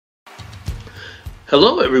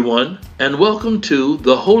Hello, everyone, and welcome to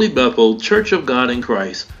the Holy Bethel Church of God in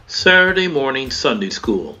Christ Saturday morning Sunday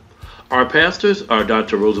School. Our pastors are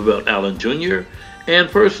Dr. Roosevelt Allen Jr. and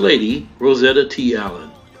First Lady Rosetta T. Allen.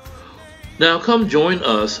 Now come join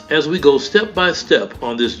us as we go step by step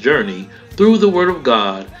on this journey through the Word of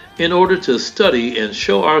God in order to study and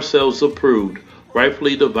show ourselves approved,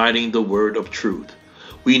 rightfully dividing the Word of truth.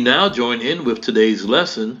 We now join in with today's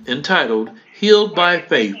lesson entitled Healed by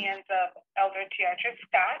Faith. Hands of Elder Tearched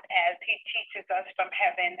Scott as he teaches us from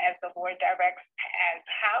heaven as the Lord directs as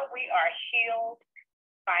how we are healed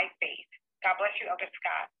by faith. God bless you, Elder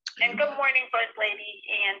Scott. And good morning, First Lady,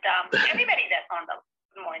 and everybody that's on the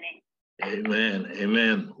morning. Amen.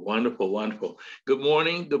 Amen. Wonderful. Wonderful. Good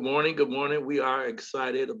morning. Good morning. Good morning. We are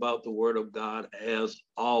excited about the Word of God as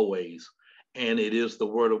always. And it is the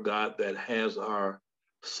Word of God that has our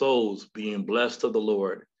souls being blessed of the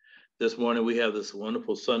Lord. This morning we have this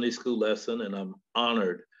wonderful Sunday school lesson, and I'm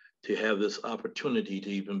honored to have this opportunity to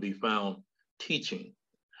even be found teaching.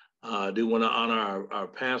 I do want to honor our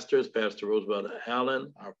pastors, Pastor Roosevelt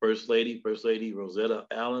Allen, our First Lady Rosetta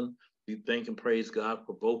Allen. We thank and praise God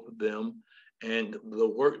for both of them and the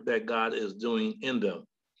work that God is doing in them.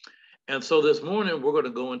 And so this morning, we're going to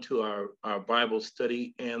go into our Bible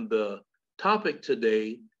study, and the topic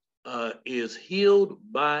today is healed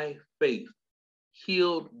by faith.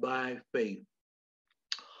 Healed by faith.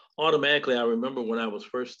 Automatically, I remember when I was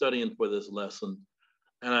first studying for this lesson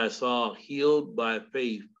and I saw healed by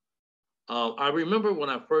faith. I remember when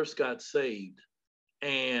I first got saved,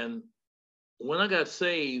 and when I got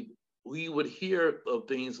saved, we would hear of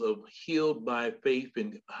things of healed by faith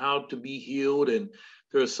and how to be healed. And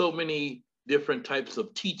there are so many different types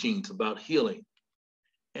of teachings about healing.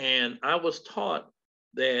 And I was taught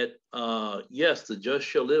that, yes, the just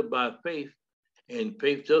shall live by faith, and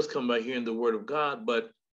faith does come by hearing the word of God,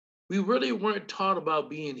 but we really weren't taught about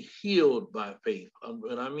being healed by faith.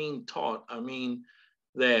 And I mean taught, I mean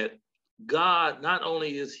that God, not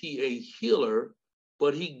only is he a healer,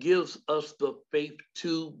 but he gives us the faith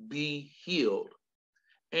to be healed.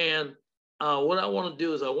 And what I want to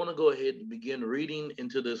do is I want to go ahead and begin reading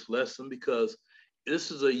into this lesson, because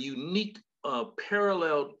this is a unique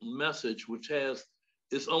parallel message, which has,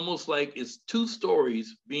 it's almost like it's two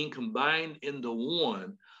stories being combined into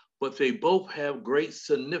one, but they both have great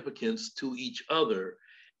significance to each other.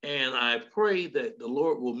 And I pray that the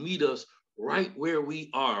Lord will meet us right where we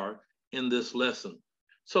are in this lesson.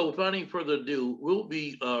 So without any further ado, we'll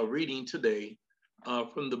be reading today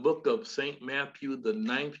from the book of St. Matthew, the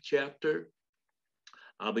 9th chapter.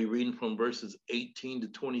 I'll be reading from verses 18 to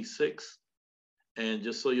 26. And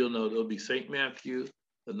just so you'll know, there'll be St. Matthew,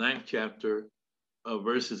 the 9th chapter,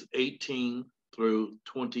 verses 18 through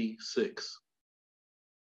 26.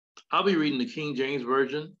 I'll be reading the King James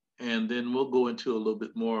Version, and then we'll go into a little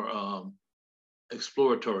bit more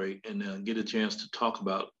exploratory and get a chance to talk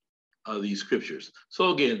about these scriptures.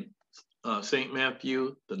 So again, St.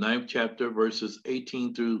 Matthew, the 9th chapter, verses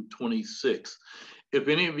 18 through 26. If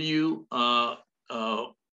any of you,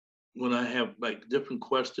 when I have like different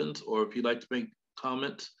questions, or if you'd like to make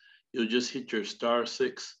comments, you'll just hit your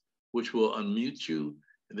 *6, which will unmute you.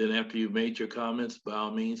 And then after you've made your comments, by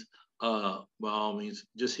all means,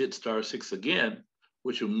 just hit *6 again,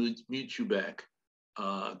 which will mute you back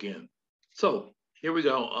again. So here we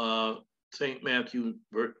go. St. Matthew,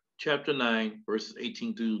 chapter 9, verses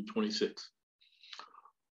 18 through 26.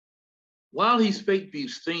 While he spake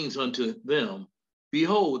these things unto them,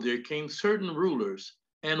 behold, there came certain rulers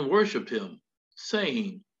and worshipped him,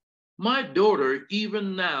 saying, My daughter is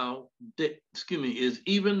even now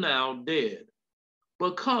dead.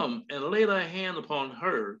 But come and lay thy hand upon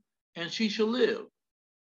her, and she shall live.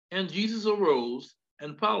 And Jesus arose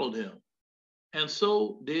and followed him, and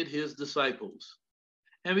so did his disciples.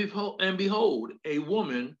 And behold, a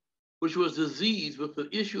woman which was diseased with the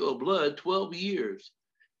issue of blood 12 years,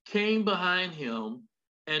 came behind him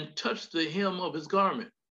and touched the hem of his garment.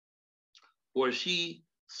 For she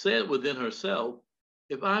said within herself,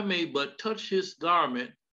 If I may but touch his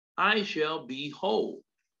garment, I shall be whole.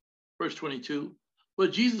 Verse 22,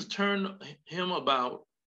 but Jesus turned him about,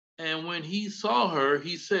 and when he saw her,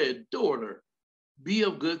 he said, Daughter, be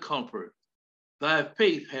of good comfort. Thy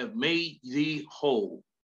faith hath made thee whole.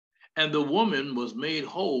 And the woman was made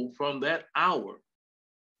whole from that hour.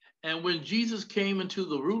 And when Jesus came into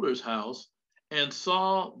the ruler's house and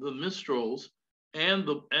saw the minstrels and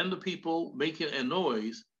the people making a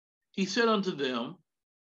noise, he said unto them,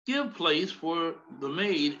 Give place, for the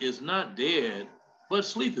maid is not dead, but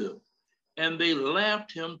sleepeth. And they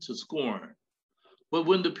laughed him to scorn. But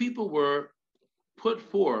when the people were put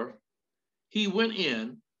forth, he went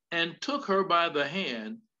in and took her by the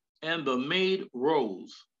hand, and the maid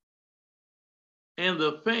rose. And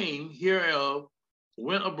the fame hereof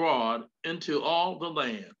went abroad into all the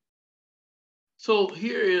land. So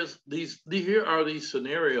here are these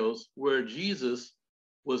scenarios where Jesus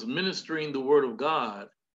was ministering the word of God,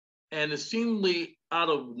 and it seemingly out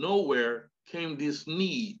of nowhere came these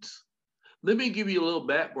needs. Let me give you a little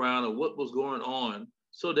background of what was going on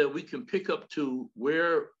so that we can pick up to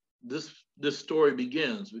where this story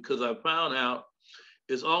begins, because I found out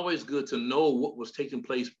it's always good to know what was taking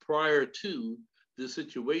place prior to this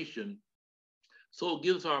situation. So it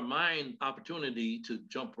gives our mind opportunity to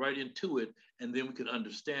jump right into it, and then we can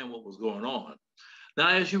understand what was going on. Now,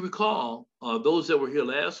 as you recall, those that were here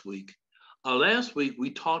last week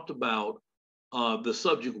we talked about the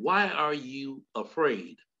subject, why are you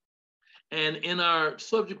afraid? And in our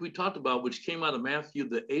subject we talked about, which came out of Matthew,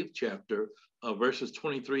 the 8th chapter, verses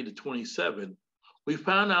 23 to 27, we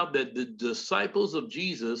found out that the disciples of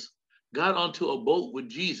Jesus got onto a boat with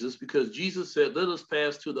Jesus because Jesus said, let us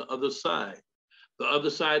pass to the other side. The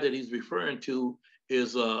other side that he's referring to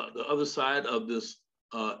is the other side of this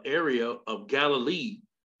area of Galilee.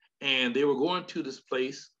 And they were going to this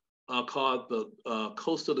place called the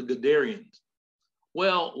coast of the Gadareans.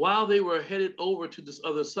 Well, while they were headed over to this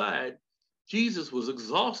other side, Jesus was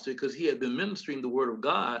exhausted because he had been ministering the word of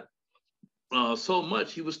God so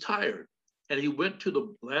much he was tired. And he went to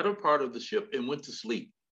the latter part of the ship and went to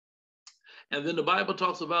sleep. And then the Bible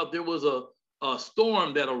talks about there was a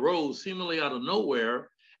storm that arose seemingly out of nowhere.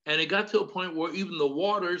 And it got to a point where even the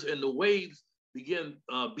waters and the waves began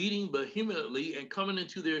beating vehemently and coming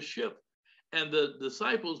into their ship. And the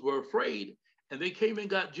disciples were afraid. And they came and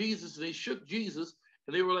got Jesus, and they shook Jesus.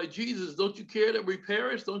 And they were like, Jesus, don't you care that we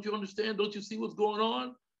perish? Don't you understand? Don't you see what's going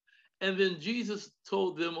on? And then Jesus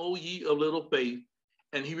told them, O ye of little faith.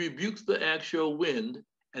 And he rebukes the actual wind,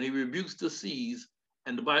 and he rebukes the seas.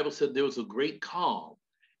 And the Bible said there was a great calm,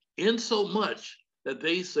 in so much that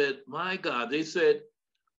they said, my God, they said,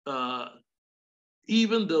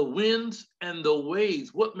 even the winds and the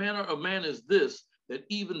waves, what manner of man is this, that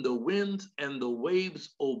even the winds and the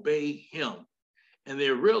waves obey him? And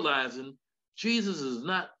they're realizing Jesus is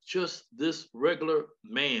not just this regular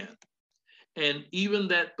man. And even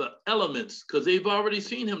that the elements, because they've already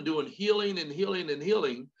seen him doing healing and healing and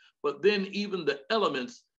healing, but then even the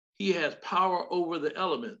elements, he has power over the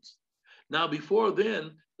elements. Now, before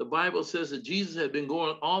then, the Bible says that Jesus had been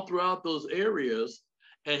going all throughout those areas,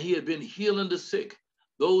 and he had been healing the sick,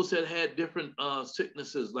 those that had different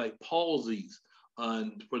sicknesses like palsies.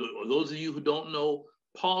 And for those of you who don't know,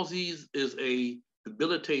 palsies is a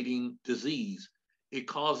debilitating disease. It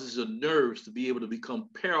causes the nerves to be able to become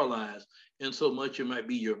paralyzed, in so much it might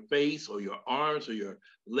be your face or your arms or your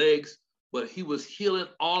legs. But he was healing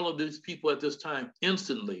all of these people at this time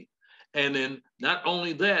instantly. And then not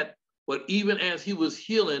only that, but even as he was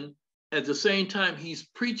healing, at the same time, he's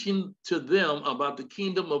preaching to them about the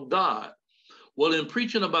kingdom of God. Well, in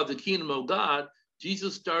preaching about the kingdom of God,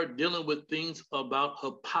 Jesus started dealing with things about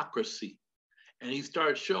hypocrisy. And he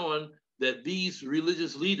started showing that these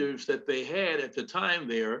religious leaders that they had at the time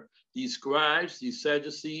there, these scribes, these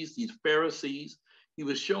Sadducees, these Pharisees, he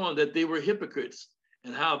was showing that they were hypocrites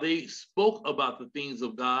and how they spoke about the things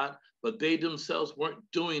of God, but they themselves weren't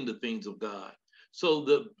doing the things of God. So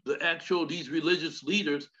these religious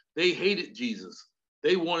leaders, they hated Jesus.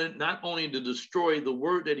 They wanted not only to destroy the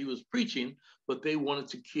word that he was preaching, but they wanted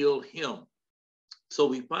to kill him. So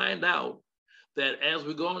we find out that as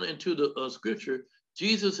we're going into the scripture,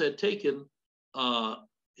 Jesus had taken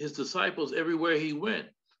his disciples everywhere he went.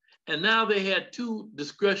 And now they had two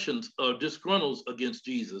disgruntles against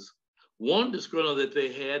Jesus. One disgruntle that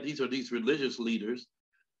they had, these are these religious leaders,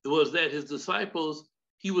 was that his disciples,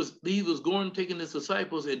 he was going, taking his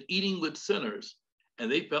disciples and eating with sinners. And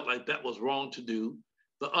they felt like that was wrong to do.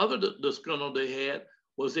 The other disgruntle they had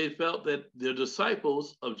was they felt that their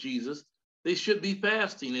disciples of Jesus, they should be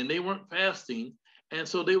fasting, and they weren't fasting. And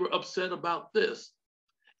so they were upset about this.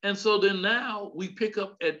 And so then now we pick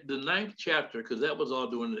up at the 9th chapter, because that was all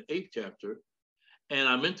during the 8th chapter. And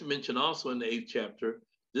I meant to mention also in the 8th chapter,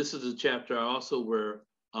 this is a chapter also where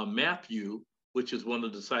Matthew, which is one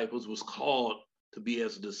of the disciples, was called to be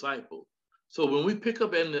as a disciple. So when we pick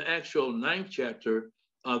up in the actual 9th chapter,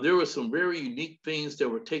 there were some very unique things that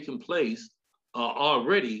were taking place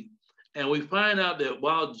already. And we find out that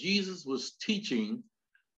while Jesus was teaching,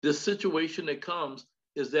 this situation that comes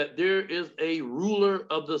is that there is a ruler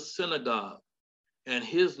of the synagogue, and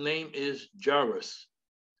his name is Jairus.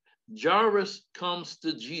 Jairus comes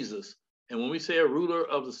to Jesus. And when we say a ruler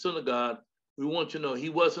of the synagogue, we want you to know he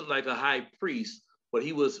wasn't like a high priest, but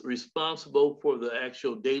he was responsible for the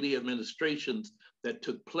actual daily administrations that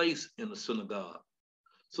took place in the synagogue.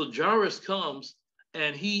 So Jairus comes,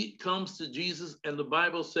 and he comes to Jesus, and the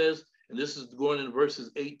Bible says, and this is going in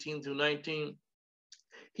verses 18 through 19,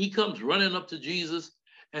 he comes running up to Jesus,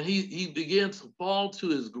 and he begins to fall to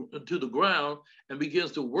the ground and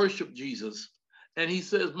begins to worship Jesus. And he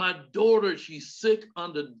says, my daughter, she's sick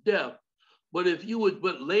unto death, but if you would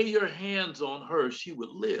but lay your hands on her, she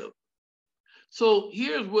would live. So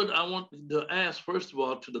here's what I want to ask, first of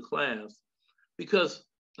all, to the class, because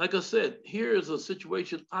like I said, here is a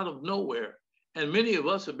situation out of nowhere. And many of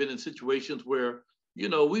us have been in situations where, you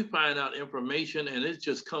know, we find out information and it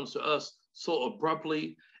just comes to us so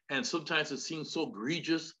abruptly, and sometimes it seems so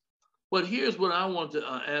egregious. But here's what I want to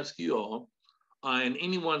ask you all, and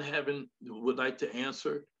anyone would like to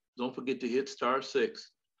answer, don't forget to hit *6.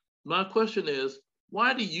 My question is,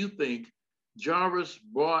 why do you think Jairus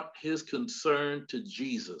brought his concern to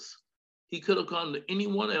Jesus? He could have gone to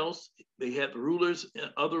anyone else. They had rulers,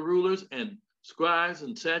 other rulers and scribes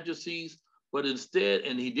and Sadducees, but instead,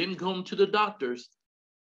 and he didn't come to the doctors,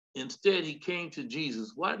 instead he came to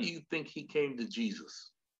Jesus. Why do you think he came to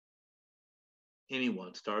Jesus?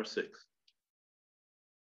 Anyone, *6. I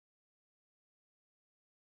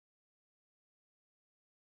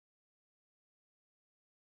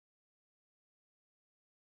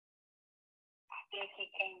think he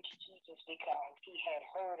came to Jesus because he had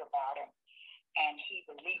heard about him and he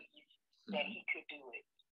believed that he could do it.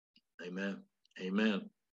 Amen. Amen.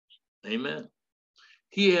 Amen.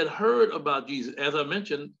 He had heard about Jesus. As I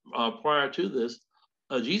mentioned prior to this,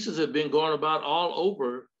 Jesus had been going about all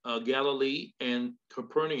over Galilee and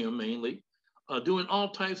Capernaum mainly, doing all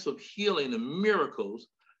types of healing and miracles.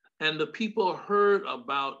 And the people heard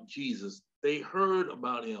about Jesus. They heard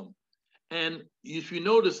about him. And if you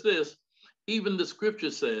notice this, even the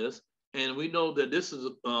scripture says, and we know that this is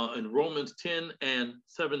in Romans 10 and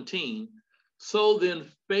 17, so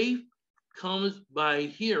then faith comes by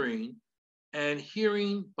hearing, and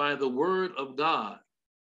hearing by the word of God.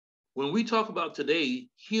 When we talk about today,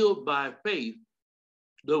 healed by faith,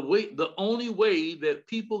 the only way that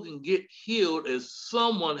people can get healed is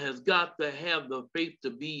someone has got to have the faith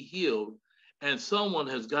to be healed, and someone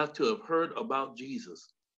has got to have heard about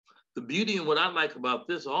Jesus. The beauty and what I like about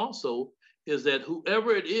this also is that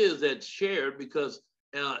whoever it is that shared, because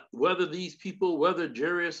whether these people, whether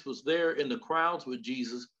Jairus was there in the crowds with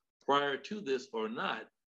Jesus prior to this or not,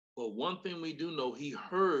 but one thing we do know, he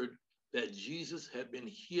heard that Jesus had been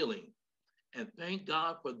healing. And thank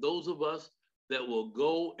God for those of us that will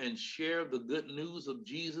go and share the good news of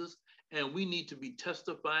Jesus. And we need to be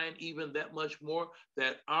testifying even that much more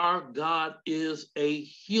that our God is a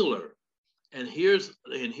healer. And here's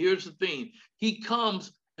the thing. He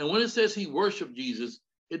comes, and when it says he worshiped Jesus,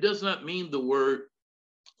 it does not mean the word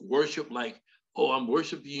worship like, oh, I'm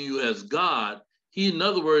worshiping you as God. In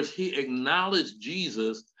other words, he acknowledged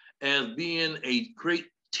Jesus as being a great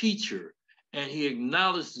teacher. And he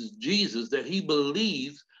acknowledges Jesus that he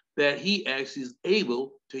believes that he actually is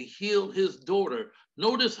able to heal his daughter.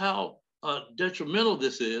 Notice how detrimental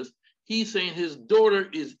this is. He's saying his daughter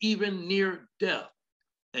is even near death.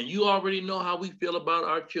 And you already know how we feel about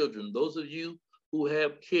our children. Those of you who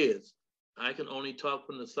have kids, I can only talk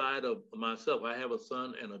from the side of myself. I have a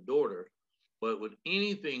son and a daughter, but when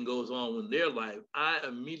anything goes on in their life, I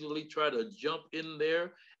immediately try to jump in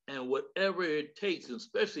there, and whatever it takes,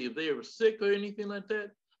 especially if they are sick or anything like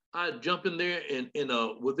that, I jump in there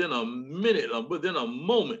within a minute, or within a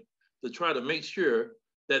moment, to try to make sure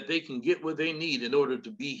that they can get what they need in order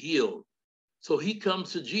to be healed. So he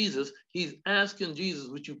comes to Jesus. He's asking Jesus,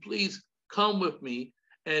 would you please come with me?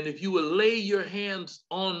 And if you will lay your hands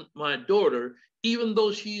on my daughter, even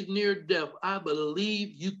though she's near death, I believe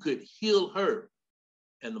you could heal her.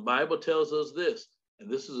 And the Bible tells us this, and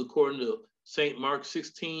this is according to St. Mark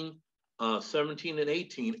 16, 17 and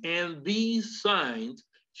 18. And these signs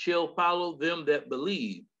shall follow them that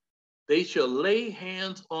believe. They shall lay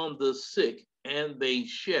hands on the sick and they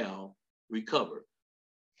shall recover.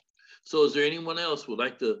 So is there anyone else who would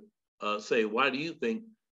like to say, why do you think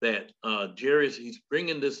that Jairus, he's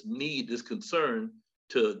bringing this need, this concern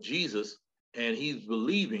to Jesus, and he's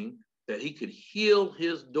believing that he could heal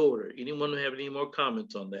his daughter? Anyone have any more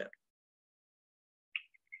comments on that?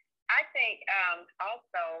 I think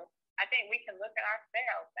also, I think we can look at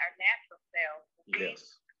ourselves, our natural selves.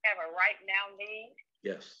 Yes. We have a right now need.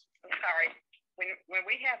 Yes. I'm sorry. When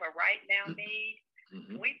we have a right now need,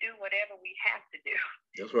 we do whatever we have to do.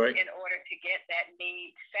 That's right. In order to get that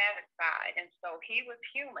need satisfied. And so he was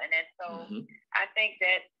human. And so I think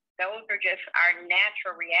that those are just our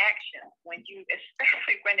natural reactions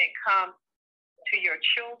especially when it comes to your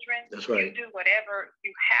children. That's right. You do whatever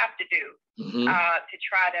you have to do to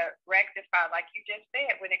try to rectify, like you just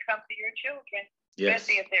said, when it comes to your children,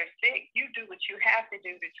 especially if they're sick, you do what you have to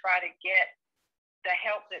do to try to get the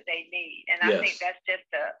help that they need. And I think that's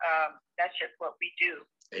just what we do.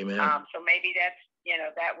 Amen. So maybe that's,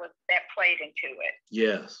 that played into it.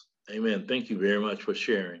 Yes. Amen. Thank you very much for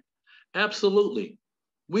sharing. Absolutely.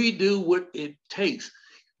 We do what it takes.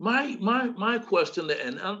 My question,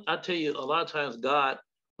 and I tell you, a lot of times God,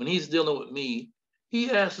 when he's dealing with me,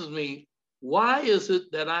 he asks me, why is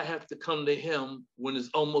it that I have to come to him when it's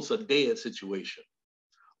almost a dead situation?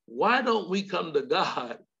 Why don't we come to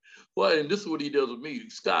God? Well, and this is what he does with me.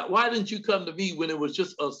 Scott, why didn't you come to me when it was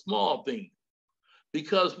just a small thing?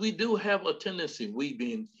 Because we do have a tendency, we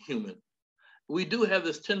being human, we do have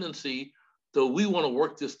this tendency that we want to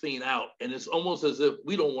work this thing out. And it's almost as if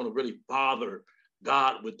we don't want to really bother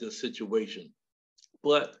God with this situation.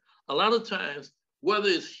 But a lot of times, whether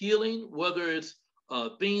it's healing, whether it's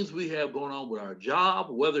things we have going on with our job,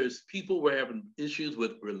 whether it's people we're having issues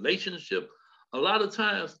with relationship, a lot of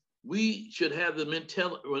times we should have the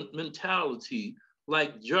mentality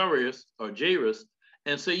like Jairus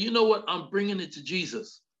and say, you know what, I'm bringing it to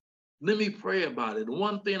Jesus. Let me pray about it.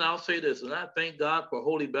 One thing I'll say this, and I thank God for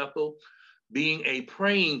Holy Bethel being a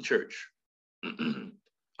praying church.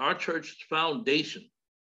 Our church's foundation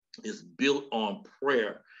is built on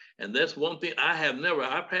prayer. And that's one thing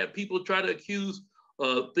I've had people try to accuse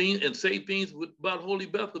things and say things about Holy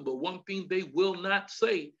Bethel, but one thing they will not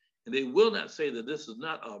say, and they will not say that this is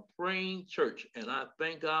not a praying church. And I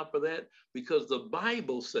thank God for that, because the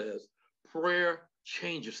Bible says prayer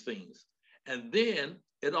changes things. And then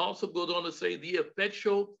it also goes on to say the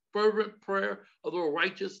effectual, fervent prayer of the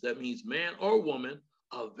righteous, that means man or woman,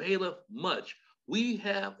 availeth much. We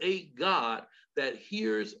have a God that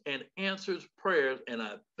hears and answers prayers, and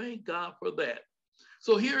I thank God for that.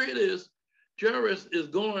 So here it is. Jairus is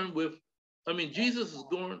going with, Jesus is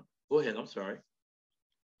going, go ahead, I'm sorry.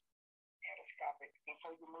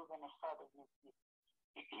 Before you move any further,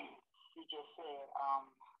 you just said,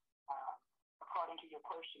 according to your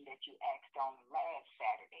question that you asked on last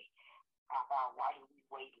Saturday about why do we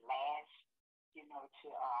wait last, to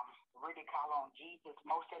really call on Jesus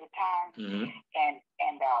most of the time. And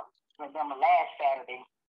remember last Saturday,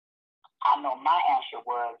 I know my answer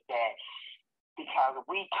was that because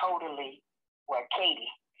we Katie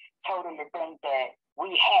totally think that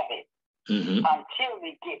we have it until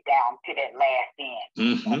we get down to that last end.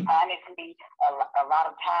 And honestly, a lot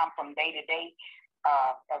of time from day to day,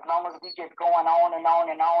 as long as we just going on and on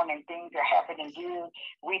and on and things are happening good,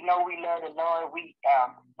 we know we love the Lord. We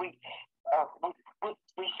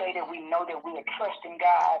say that we know that we are trusting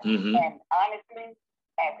God. And honestly,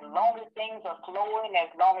 as long as things are flowing,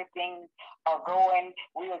 as long as things are going,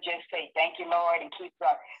 we'll just say, thank you, Lord, and keep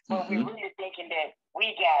going. But we're really thinking that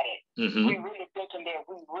we got it. We're really thinking that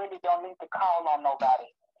we really don't need to call on nobody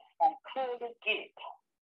until we get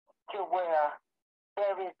to where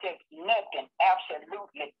there is just nothing,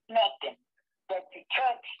 absolutely nothing that you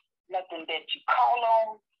touch, nothing that you call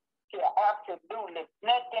on, absolutely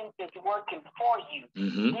nothing is working for you.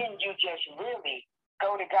 Then you just really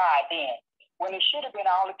go to God then. When it should have been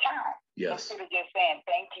all the time. Instead of just saying,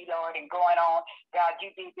 thank you, Lord, and going on, God,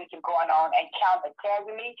 you did this and going on, and counting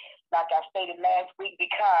casually, like I stated last week,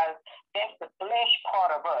 because that's the flesh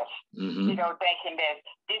part of us, thinking that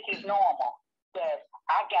this is normal, that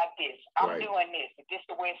I got this, I'm doing this, this is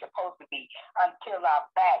the way it's supposed to be, until our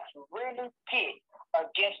backs really get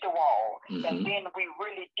against the wall, and then we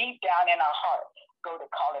really deep down in our heart go to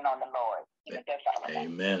calling on the Lord. That's all.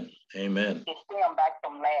 Amen. Amen. Just going back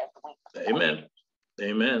from last week. Amen.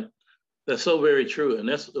 Amen. That's so very true. And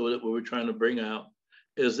that's what we're trying to bring out,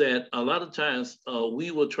 is that a lot of times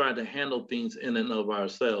we will try to handle things in and of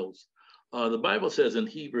ourselves. The Bible says in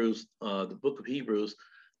Hebrews, the book of Hebrews,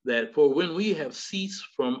 that for when we have ceased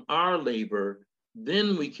from our labor,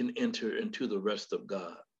 then we can enter into the rest of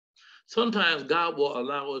God. Sometimes God will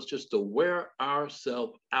allow us just to wear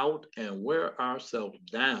ourselves out and wear ourselves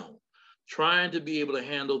down, trying to be able to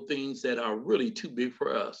handle things that are really too big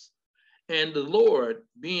for us. And the Lord,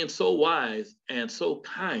 being so wise and so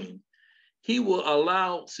kind, he will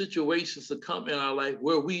allow situations to come in our life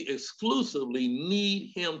where we exclusively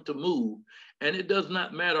need him to move. And it does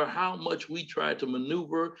not matter how much we try to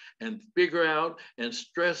maneuver and figure out and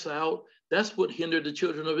stress out. That's what hindered the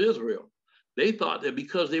children of Israel. They thought that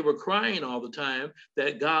because they were crying all the time,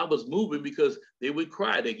 that God was moving, because they would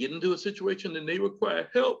cry. They get into a situation and they would cry,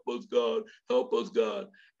 help us, God, help us, God.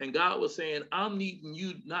 And God was saying, I'm needing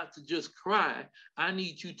you not to just cry. I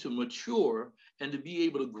need you to mature and to be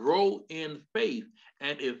able to grow in faith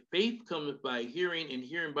And if faith comes by hearing and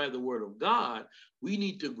hearing by the word of God, we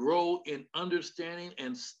need to grow in understanding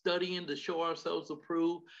and studying to show ourselves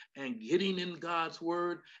approved and getting in God's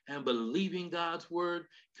word and believing God's word,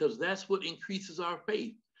 because that's what increases our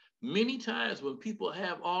faith. Many times when people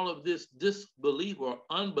have all of this disbelief or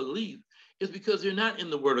unbelief, it's because they're not in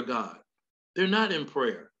the word of God. They're not in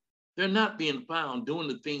prayer. They're not being found doing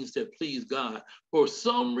the things that please God. For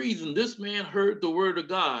some reason, this man heard the word of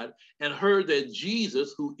God and heard that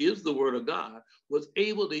Jesus, who is the word of God, was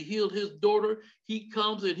able to heal his daughter. He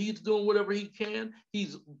comes and he's doing whatever he can.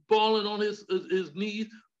 He's falling on his knees,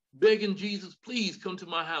 begging Jesus, please come to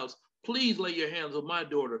my house. Please lay your hands on my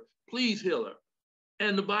daughter. Please heal her.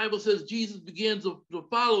 And the Bible says Jesus begins to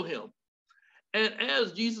follow him. And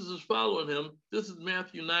as Jesus is following him, this is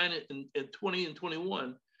Matthew 9 and 20 and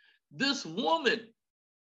 21, this woman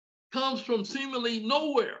comes from seemingly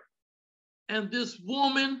nowhere. And this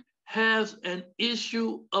woman has an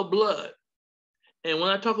issue of blood. And when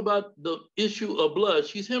I talk about the issue of blood,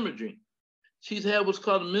 she's hemorrhaging. She's had what's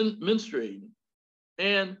called menstruating.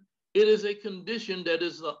 And it is a condition that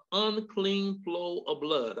is an unclean flow of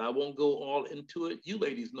blood. I won't go all into it. You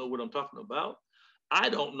ladies know what I'm talking about. I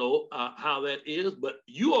don't know how that is, but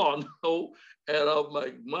you all know, and I'm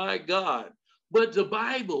like, my God. But the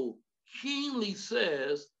Bible keenly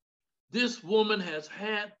says this woman has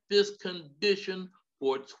had this condition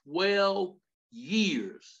for 12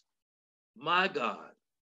 years. My God.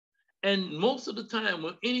 And most of the time,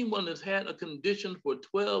 when anyone has had a condition for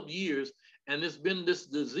 12 years and it's been this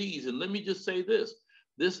disease, and let me just say this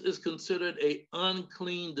is considered an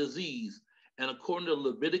unclean disease. And according to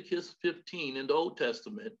Leviticus 15 in the Old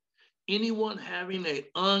Testament, anyone having an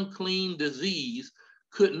unclean disease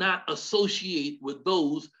could not associate with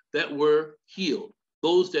those that were healed,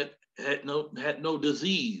 those that had no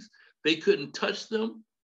disease. They couldn't touch them.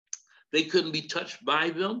 They couldn't be touched by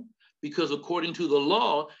them, because according to the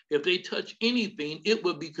law, if they touch anything, it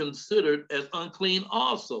would be considered as unclean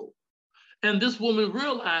also. And this woman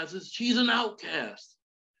realizes she's an outcast.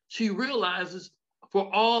 She realizes,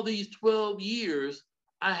 for all these 12 years,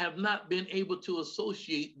 I have not been able to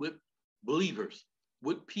associate with believers,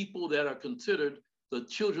 with people that are considered the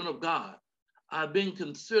children of God. I've been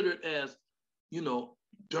considered as,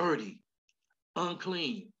 dirty,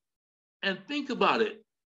 unclean. And think about it.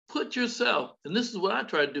 Put yourself, and this is what I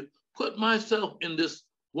try to do, put myself in this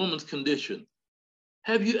woman's condition.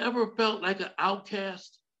 Have you ever felt like an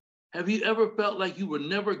outcast? Have you ever felt like you were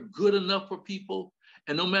never good enough for people?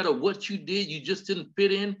 And no matter what you did, you just didn't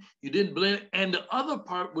fit in, you didn't blend. And the other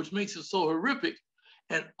part, which makes it so horrific,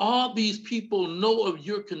 and all these people know of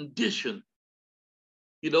your condition.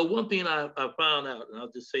 One thing I found out, and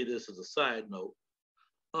I'll just say this as a side note,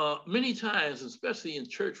 many times, especially in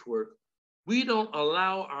church work, we don't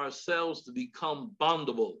allow ourselves to become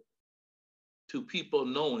bondable to people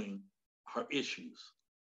knowing our issues,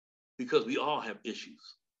 because we all have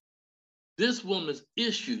issues. This woman's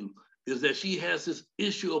issue is that she has this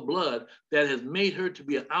issue of blood that has made her to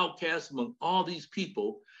be an outcast among all these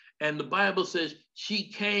people. And the Bible says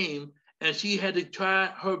she came and she had to try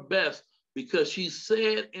her best, because she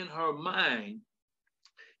said in her mind,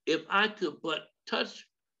 if I could but touch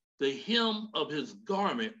the hem of his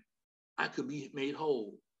garment, I could be made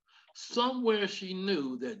whole. Somewhere she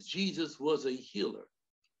knew that Jesus was a healer.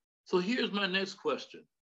 So here's my next question.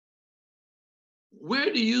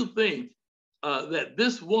 Where do you think that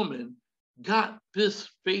this woman got this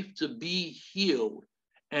faith to be healed?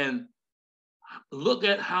 And look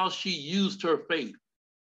at how she used her faith.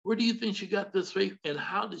 Where do you think she got this faith, and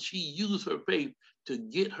how did she use her faith to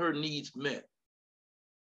get her needs met?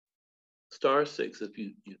 Star 6 if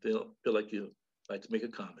you feel like you'd like to make a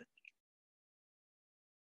comment.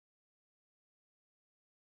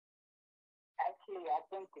 Actually, I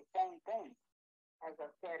think the same thing as I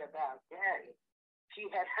said about Gary. She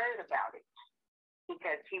had heard about it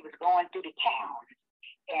because he was going through the town,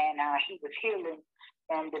 and he was healing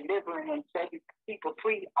and delivering and setting people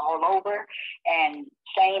free all over. And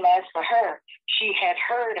same as for her, she had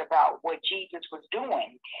heard about what Jesus was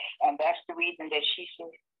doing, and that's the reason that she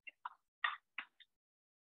said.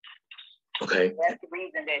 Okay. That's the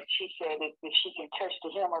reason that she said if she can touch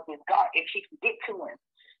the hem of his garment, if she can get to him,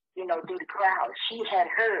 through the crowd. She had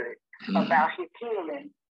heard about his healing,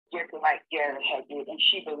 just like Gary had did, and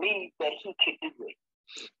she believed that he could do it.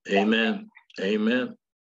 Amen. Amen.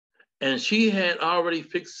 And she had already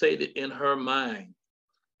fixated in her mind.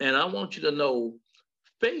 And I want you to know,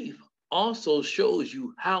 faith also shows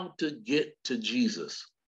you how to get to Jesus.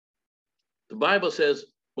 The Bible says,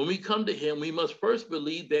 when we come to him, we must first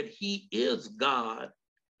believe that he is God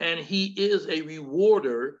and he is a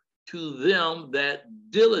rewarder to them that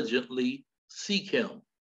diligently seek him.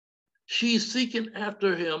 She's seeking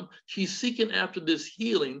after him. She's seeking after this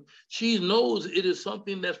healing. She knows it is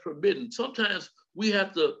something that's forbidden. Sometimes we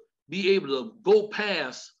have to be able to go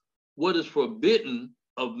past what is forbidden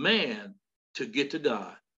of man to get to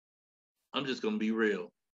God. I'm just going to be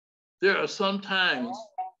real. There are sometimes,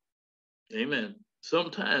 amen,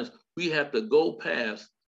 sometimes we have to go past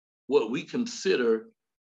what we consider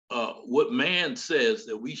what man says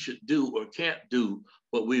that we should do or can't do,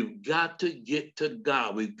 but we've got to get to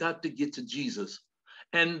God. We've got to get to Jesus.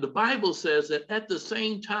 And the Bible says that at the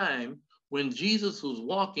same time, when Jesus was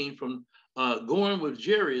walking from going with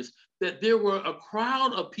Jairus, that there were a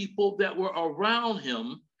crowd of people that were around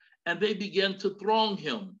him, and they began to throng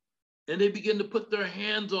him. And they began to put their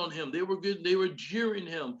hands on him. They were good. They were jeering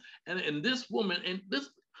him. And this woman, and this,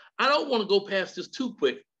 I don't want to go past this too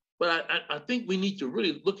quick, but I think we need to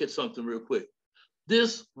really look at something real quick.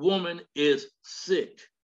 This woman is sick.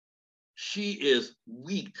 She is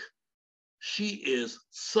weak. She is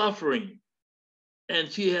suffering.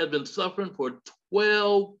 And she has been suffering for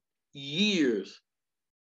 12 years.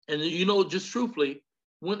 And you know, just truthfully,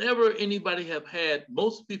 whenever anybody have had,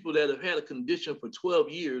 most people that have had a condition for 12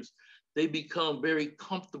 years, they become very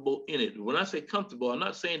comfortable in it. When I say comfortable, I'm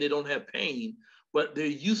not saying they don't have pain, but they're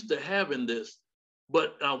used to having this.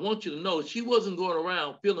 But I want you to know, she wasn't going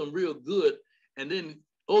around feeling real good and then,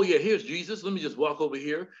 oh yeah, here's Jesus. Let me just walk over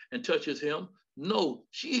here and touch his hem. No,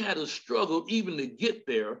 she had a struggle even to get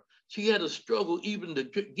there. She had a struggle even to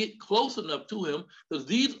get close enough to him because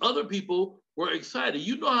these other people were excited.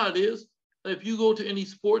 You know how it is. If you go to any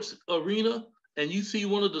sports arena and you see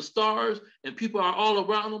one of the stars and people are all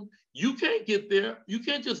around them, you can't get there. You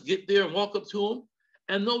can't just get there and walk up to him.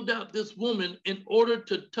 And no doubt this woman, in order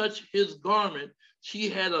to touch his garment, she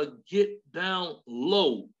had to get down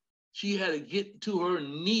low. She had to get to her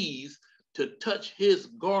knees to touch his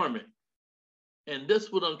garment. And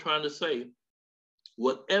that's what I'm trying to say.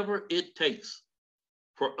 Whatever it takes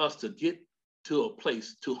for us to get to a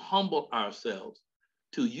place to humble ourselves,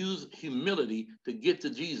 to use humility to get to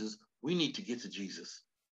Jesus, we need to get to Jesus,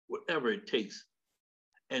 whatever it takes.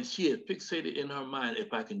 And she had fixated in her mind,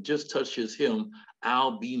 if I can just touch his hem,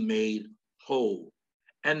 I'll be made whole.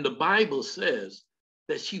 And the Bible says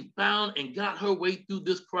that she found and got her way through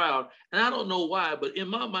this crowd. And I don't know why, but in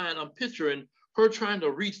my mind, I'm picturing her trying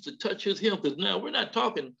to reach to touch his hem, because now we're not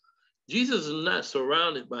talking, Jesus is not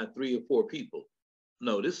surrounded by 3 or 4 people.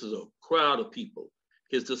 No, this is a crowd of people.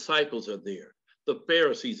 His disciples are there. The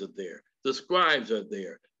Pharisees are there. The scribes are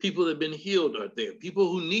there. People that have been healed are there. People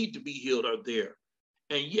who need to be healed are there.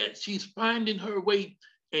 And yet she's finding her way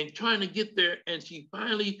and trying to get there. And she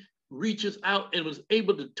finally reaches out and was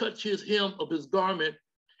able to touch his hem of his garment.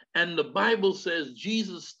 And the Bible says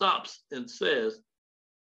Jesus stops and says,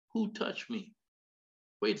 "Who touched me?"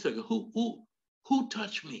 Wait a second, who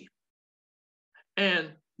touched me?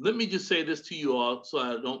 And let me just say this to you all so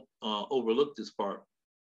I don't overlook this part.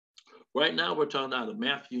 Right now, we're talking out of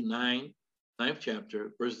Matthew 9th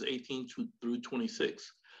chapter, verses 18 through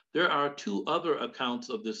 26. There are 2 other accounts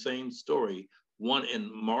of the same story, one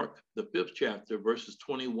in Mark, the 5th chapter, verses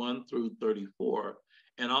 21 through 34,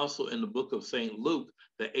 and also in the book of St. Luke,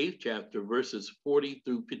 the 8th chapter, verses 40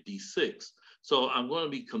 through 56. So I'm going to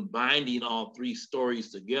be combining all 3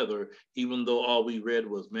 stories together, even though all we read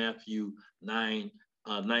was Matthew 9th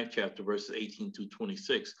chapter, verses 18 to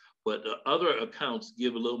 26. But the other accounts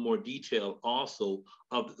give a little more detail also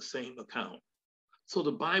of the same account. So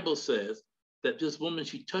the Bible says that this woman,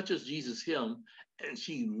 she touches Jesus' hem and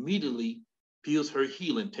she immediately feels her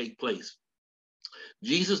healing take place.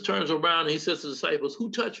 Jesus turns around and he says to the disciples,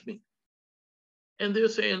 "Who touched me?" And they're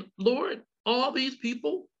saying, "Lord, all these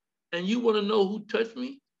people, and you want to know who touched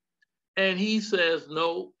me?" And he says,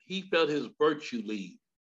 no, he felt his virtue leave,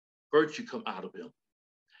 virtue come out of him.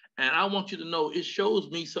 And I want you to know, it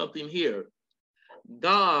shows me something here.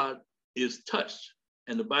 God is touched.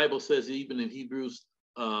 And the Bible says, even in Hebrews,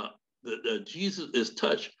 Jesus is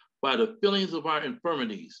touched by the feelings of our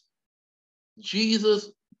infirmities.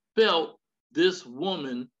 Jesus felt this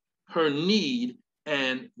woman, her need,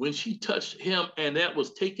 and when she touched him and that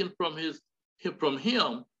was taken from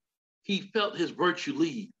him, he felt his virtue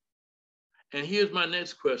leave. And here's my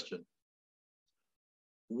next question.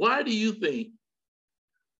 Why do you think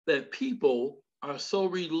that people are so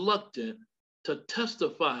reluctant to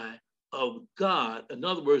testify of God? In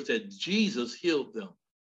other words, that Jesus healed them.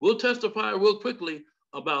 We'll testify real quickly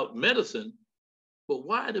about medicine, but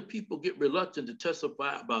why do people get reluctant to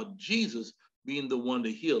testify about Jesus being the one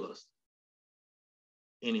to heal us?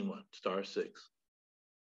 Anyone? Star 6.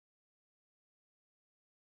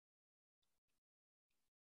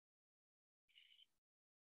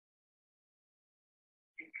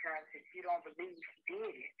 believe he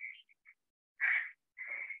did it,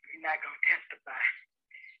 you're not going to testify.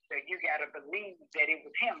 So you got to believe that it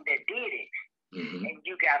was him that did it. And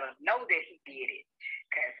you got to know that he did it.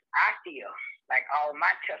 Because I feel like all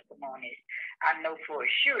my testimonies, I know for a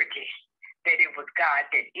surety that it was God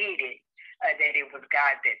that did it, that it was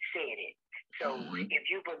God that said it. So if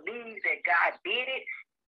you believe that God did it,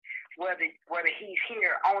 whether he's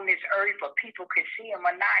here on this earth or people could see him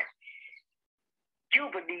or not, you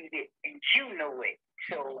believe it and you know it.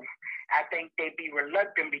 So I think they'd be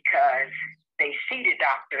reluctant because they see the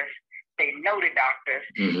doctors, they know the doctors,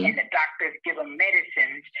 and the doctors give them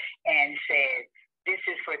medicines and said, this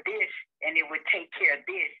is for this, and it would take care of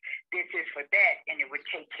this. This is for that, and it would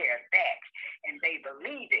take care of that. And they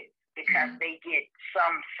believe it because they get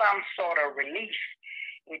some sort of relief.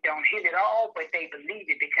 It don't hit it all, but they believe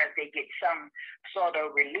it because they get some sort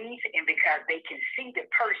of relief and because they can see the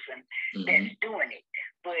person that's doing it.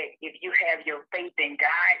 But if you have your faith in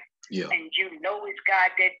God, and you know it's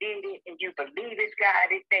God that did it, and you believe it's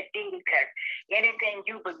God that did it, because anything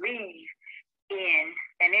you believe in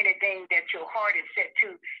and anything that your heart is set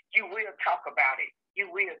to, you will talk about it. You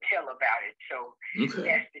will tell about it. So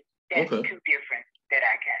that's the two different that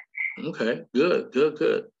I got. Okay,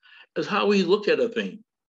 good. That's how we look at a thing,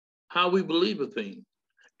 how we believe a thing.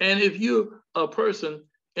 And if you're a person,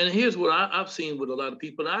 and here's what I've seen with a lot of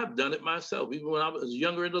people, and I've done it myself, even when I was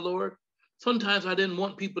younger in the Lord, sometimes I didn't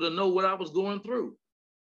want people to know what I was going through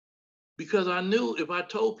because I knew if I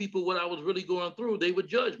told people what I was really going through, they would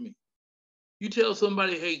judge me. You tell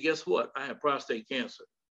somebody, hey, guess what? I have prostate cancer.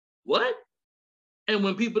 What? And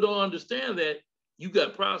when people don't understand that you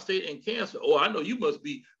got prostate and cancer, oh, I know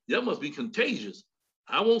that must be contagious.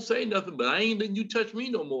 I won't say nothing, but I ain't letting you touch me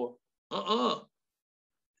no more. A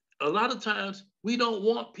lot of times we don't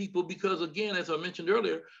want people because, again, as I mentioned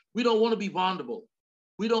earlier, we don't want to be vulnerable.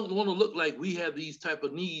 We don't want to look like we have these type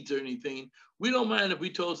of needs or anything. We don't mind if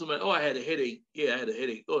we told somebody, oh, I had a headache. Yeah, I had a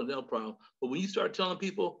headache. Oh, no problem. But when you start telling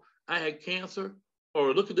people I had cancer,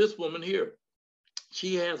 or look at this woman here.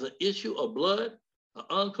 She has an issue of blood, an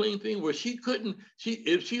unclean thing where if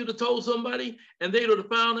she would have told somebody and they would have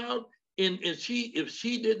found out, if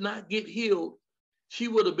she did not get healed, she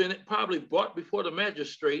would have been probably brought before the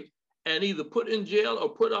magistrate and either put in jail or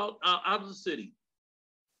put out of the city,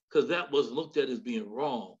 because that was looked at as being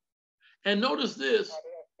wrong. And notice this.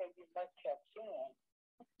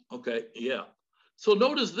 Okay, yeah. So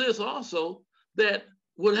notice this also, that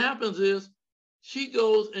what happens is she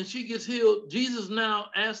goes and she gets healed. Jesus now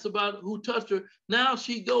asked about who touched her. Now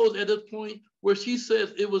she goes at this point where she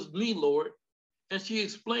says, it was me, Lord. And she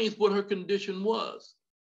explains what her condition was.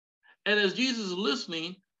 And as Jesus is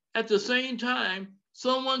listening, at the same time,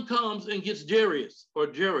 someone comes and gets Jairus.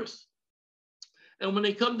 And when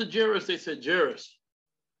they come to Jairus, they said, Jairus,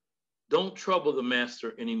 don't trouble the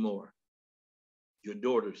master anymore. Your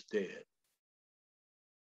daughter's dead.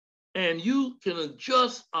 And you can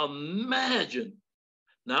just imagine.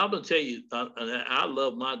 Now, I'm going to tell you, I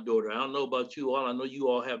love my daughter. I don't know about you all. I know you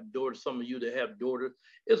all have daughters, some of you that have daughters.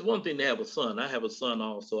 It's one thing to have a son. I have a son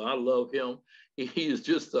also. I love him. He is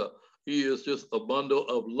just a bundle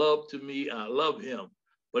of love to me. I love him,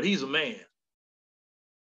 but he's a man.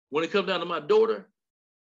 When it comes down to my daughter,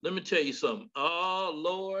 let me tell you something. Oh,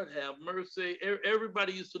 Lord, have mercy.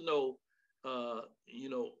 Everybody used to know,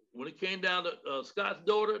 when it came down to Scott's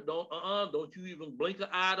daughter, don't you even blink an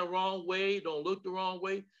eye the wrong way. Don't look the wrong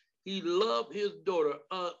way. He loved his daughter.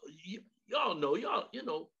 Y'all know,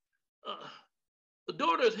 the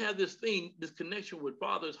daughters have this connection with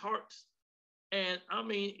fathers' hearts. And I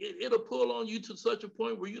mean, it'll pull on you to such a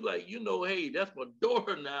point where you're like, hey, that's my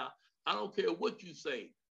daughter now. I don't care what you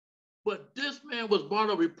say. But this man was brought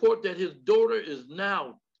a report that his daughter is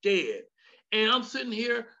now dead. And I'm sitting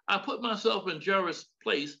here, I put myself in Jairus'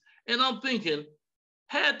 place, and I'm thinking,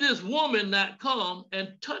 had this woman not come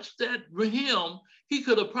and touched that him, he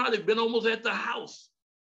could have probably been almost at the house.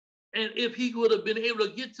 And if he would have been able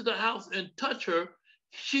to get to the house and touch her,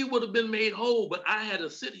 she would have been made whole. But I had to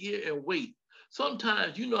sit here and wait.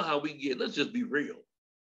 Sometimes, you know how we get, let's just be real.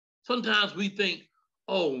 Sometimes we think,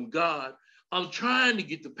 oh God, I'm trying to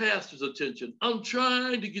get the pastor's attention. I'm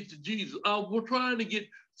trying to get to Jesus. We're trying to get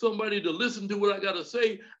somebody to listen to what I got to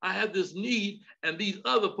say. I have this need, and these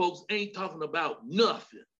other folks ain't talking about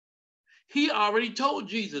nothing. He already told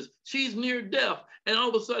Jesus she's near death. And all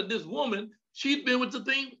of a sudden, this woman, she's been with the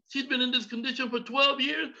thing. She's been in this condition for 12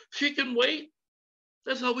 years. She can wait.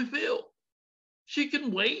 That's how we feel. She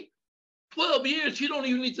can wait. 12 years, she don't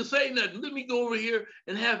even need to say nothing. Let me go over here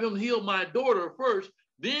and have him heal my daughter first.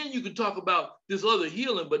 Then you can talk about this other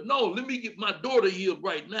healing. But no, let me get my daughter healed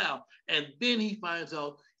right now. And then he finds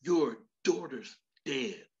out you're daughter's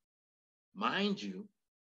dead. Mind you,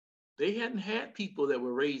 they hadn't had people that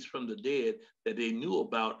were raised from the dead that they knew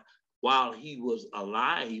about while he was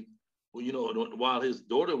alive, while his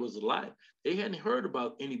daughter was alive. They hadn't heard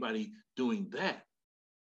about anybody doing that.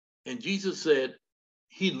 And Jesus said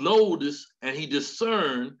he noticed and he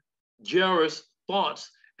discerned Jairus' thoughts,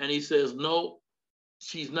 and he says, no,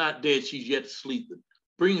 she's not dead, she's yet sleeping.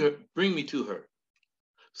 Bring me to her.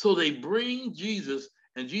 So they bring Jesus,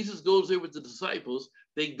 and Jesus goes there with the disciples.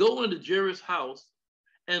 They go into Jairus' house,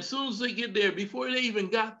 and as soon as they get there, before they even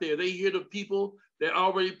got there, they hear the people, they're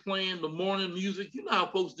already playing the morning music. You know how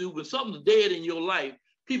folks do. When something's dead in your life,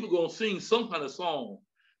 people gonna sing some kind of song.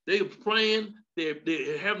 They're praying,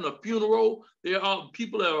 they're having a funeral. There are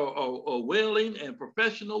people that are wailing, and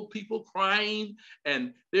professional people crying,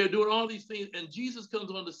 and they're doing all these things. And Jesus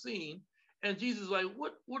comes on the scene, and Jesus is like,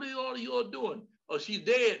 what are all y'all doing? Oh, she's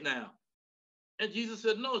dead now. And Jesus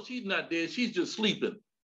said, no, she's not dead. She's just sleeping.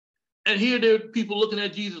 And here there are people looking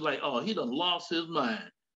at Jesus like, oh, he done lost his mind.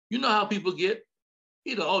 You know how people get.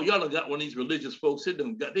 Oh, y'all done got one of these religious folks.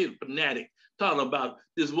 They're fanatic talking about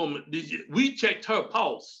this woman. We checked her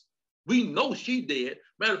pulse. We know she dead.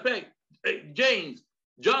 Matter of fact, hey, James,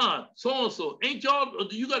 John, so-and-so, ain't y'all,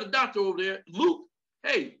 you got a doctor over there, Luke,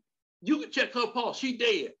 hey, you can check her pulse. She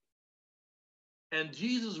dead. And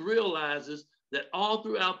Jesus realizes that all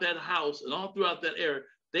throughout that house and all throughout that area,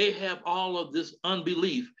 they have all of this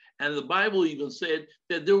unbelief. And the Bible even said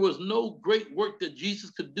that there was no great work that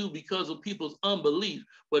Jesus could do because of people's unbelief.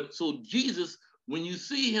 But so Jesus, when you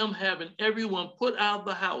see him having everyone put out of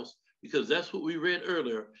the house, because that's what we read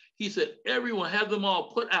earlier, he said, everyone, have them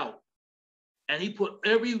all put out. And he put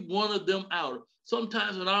every one of them out.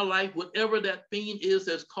 Sometimes in our life, whatever that thing is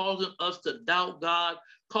that's causing us to doubt God,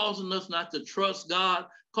 causing us not to trust God,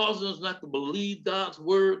 causing us not to believe God's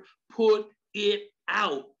word, put it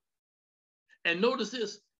out. And notice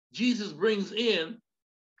this, Jesus brings in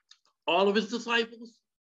all of his disciples,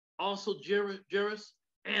 also Jairus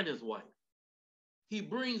and his wife. He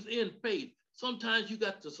brings in faith. Sometimes you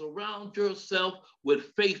got to surround yourself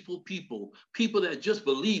with faithful people, people that just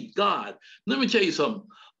believe God. Let me tell you something.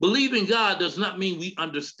 Believing God does not mean we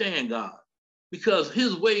understand God, because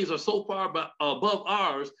his ways are so far above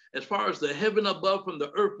ours. As far as the heaven above from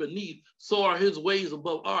the earth beneath, so are his ways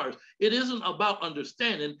above ours. It isn't about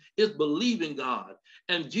understanding, it's believing God.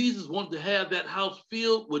 And Jesus wanted to have that house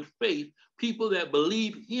filled with faith, people that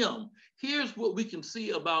believe him. Here's what we can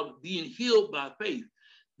see about being healed by faith.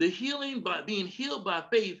 The healing by being healed by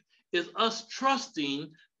faith is us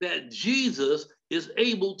trusting that Jesus is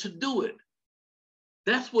able to do it.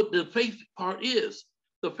 That's what the faith part is.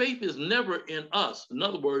 The faith is never in us. In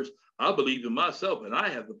other words, I believe in myself and I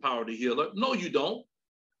have the power to heal her. No, you don't.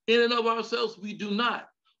 In and of ourselves, we do not.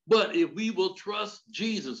 But if we will trust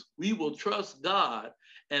Jesus, we will trust God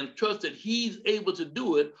and trust that he's able to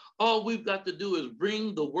do it. All we've got to do is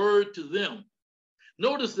bring the word to them.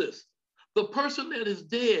 Notice this. The person that is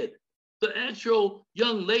dead, the actual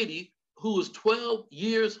young lady who is 12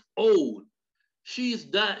 years old, she's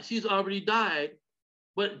died, she's already died,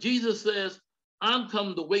 but Jesus says, I'm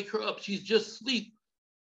coming to wake her up. She's just asleep.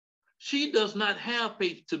 She does not have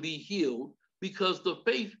faith to be healed because the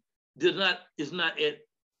faith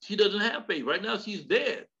she doesn't have faith. Right now she's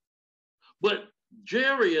dead. But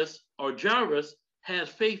Jairus has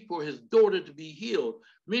faith for his daughter to be healed.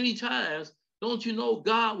 Many times, don't you know,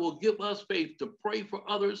 God will give us faith to pray for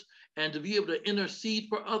others and to be able to intercede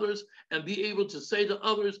for others and be able to say to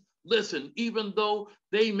others, listen, even though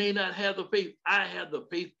they may not have the faith, I have the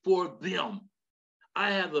faith for them.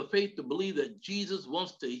 I have the faith to believe that Jesus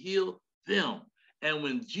wants to heal them. And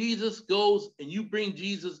when Jesus goes and you bring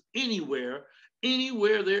Jesus anywhere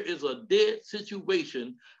there is a dead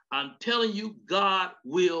situation, I'm telling you, God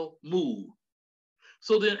will move.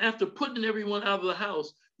 So then after putting everyone out of the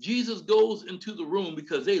house, Jesus goes into the room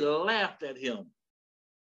because they laughed at him.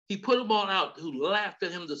 He put them all out who laughed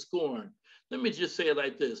at him to scorn. Let me just say it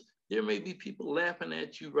like this. There may be people laughing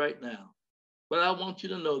at you right now, but I want you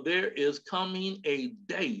to know there is coming a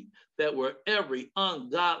day that where every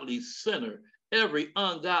ungodly sinner, every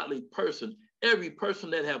ungodly person, every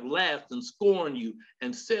person that have laughed and scorned you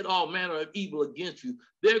and said all manner of evil against you,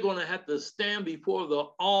 they're going to have to stand before the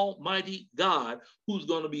Almighty God, who's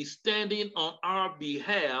going to be standing on our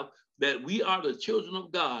behalf, that we are the children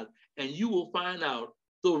of God. And you will find out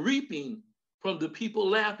the reaping from the people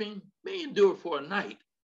laughing may endure for a night,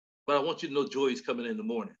 but I want you to know joy is coming in the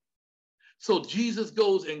morning. So Jesus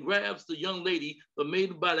goes and grabs the young lady, the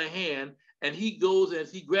maiden, by the hand, and he goes,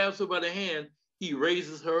 as he grabs her by the hand, he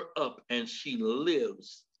raises her up and she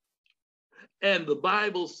lives. And the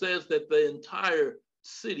Bible says that the entire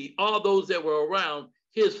city, all those that were around,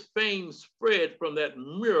 his fame spread from that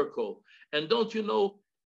miracle. And don't you know,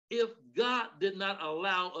 if God did not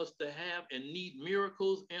allow us to have and need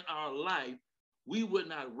miracles in our life, we would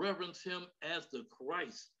not reverence him as the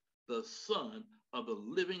Christ, the Son of the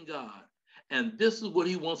living God. And this is what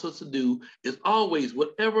he wants us to do, is always,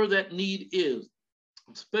 whatever that need is,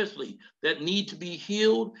 especially that need to be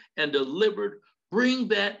healed and delivered, bring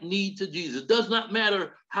that need to Jesus. It does not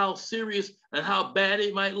matter how serious and how bad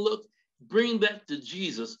it might look, bring that to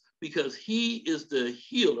Jesus, because he is the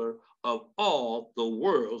healer of all the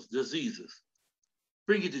world's diseases.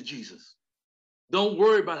 Bring it to Jesus. Don't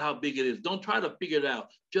worry about how big it is. Don't try to figure it out.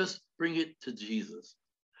 Just bring it to Jesus.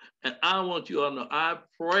 And I want you all to know, I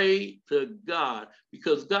pray to God,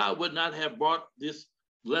 because God would not have brought this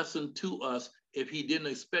lesson to us if he didn't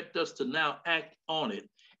expect us to now act on it.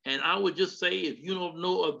 And I would just say, if you don't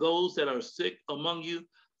know of those that are sick among you,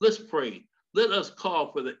 let's pray. Let us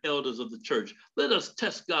call for the elders of the church. Let us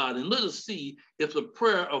test God and let us see if the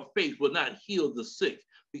prayer of faith will not heal the sick,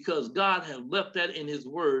 because God has left that in his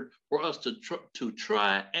word for us to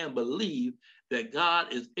try and believe that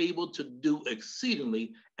God is able to do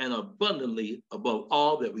exceedingly and abundantly above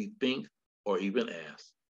all that we think or even ask.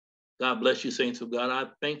 God bless you, saints of God. I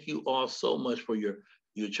thank you all so much for your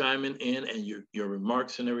chiming in and your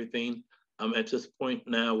remarks and everything. I'm at this point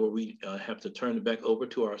now where we have to turn it back over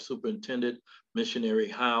to our superintendent, missionary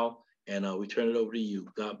Hal, and we turn it over to you.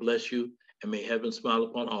 God bless you, and may heaven smile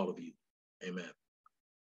upon all of you. Amen.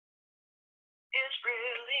 It's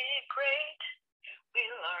really great. We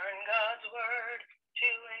learn God's word to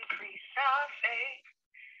increase our faith.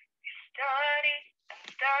 We study and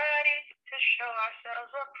study to show ourselves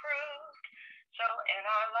approved. So in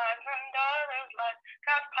our lives and others' lives,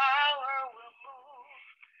 God's power will move.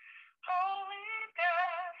 Holy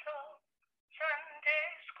Bethel, Sunday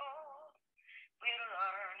school. We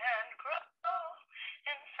learn and grow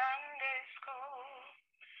in Sunday school.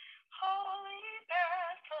 Holy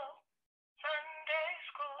Bethel, Sunday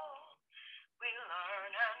school. We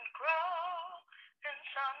learn and grow in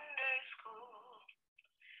Sunday school.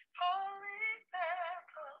 Holy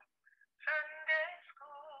Bethel, Sunday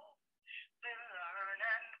school. We learn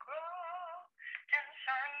and grow in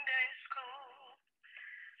Sunday school.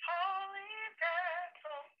 Holy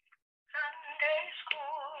Bethel, Sunday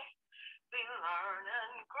school. We learn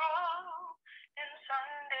and grow in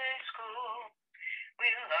Sunday school. We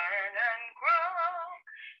learn and grow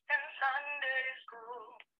in Sunday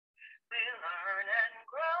school. We learn and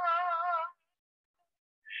grow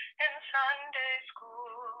in Sunday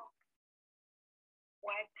school.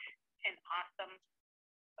 What an awesome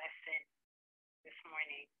lesson this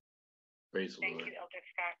morning. Praise the Lord. Thank you, Elder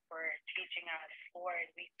Scott, for teaching us. Lord,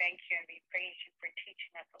 we thank you and we praise you for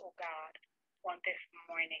teaching us, oh God, on this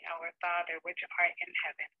morning. Our Father, which art in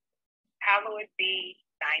heaven, hallowed be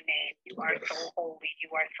thy name. You are so holy.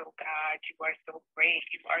 You are so God. You are so great.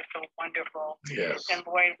 You are so wonderful. Yes. And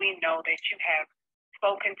Lord, we know that you have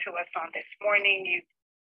spoken to us on this morning. You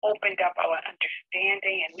opened up our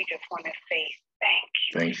understanding, and we just want to say thank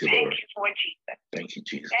you. Thank you, Thank Lord. you for Jesus. Thank you,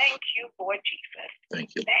 Jesus. Thank you, Lord Jesus. Thank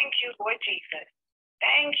you. Thank you, Lord Jesus.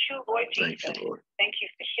 Thank you, Lord Jesus. Thank you, Lord. Thank you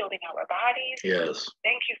for healing our bodies. Yes.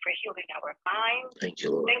 Thank you for healing our minds. Thank you,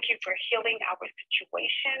 Lord. Thank you for healing our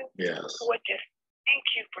situation. Yes. Lord, just thank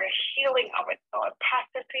you for healing our thought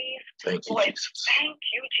processes. Thank you, Lord, Jesus. thank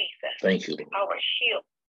you, Jesus. Thank you, Lord. Our shield.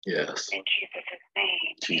 Yes. In Jesus'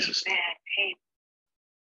 name. Jesus. Amen. Amen.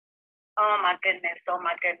 Oh my goodness. Oh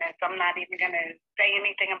my goodness. I'm not even going to say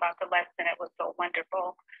anything about the lesson. It was so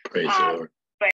wonderful. Praise the Lord.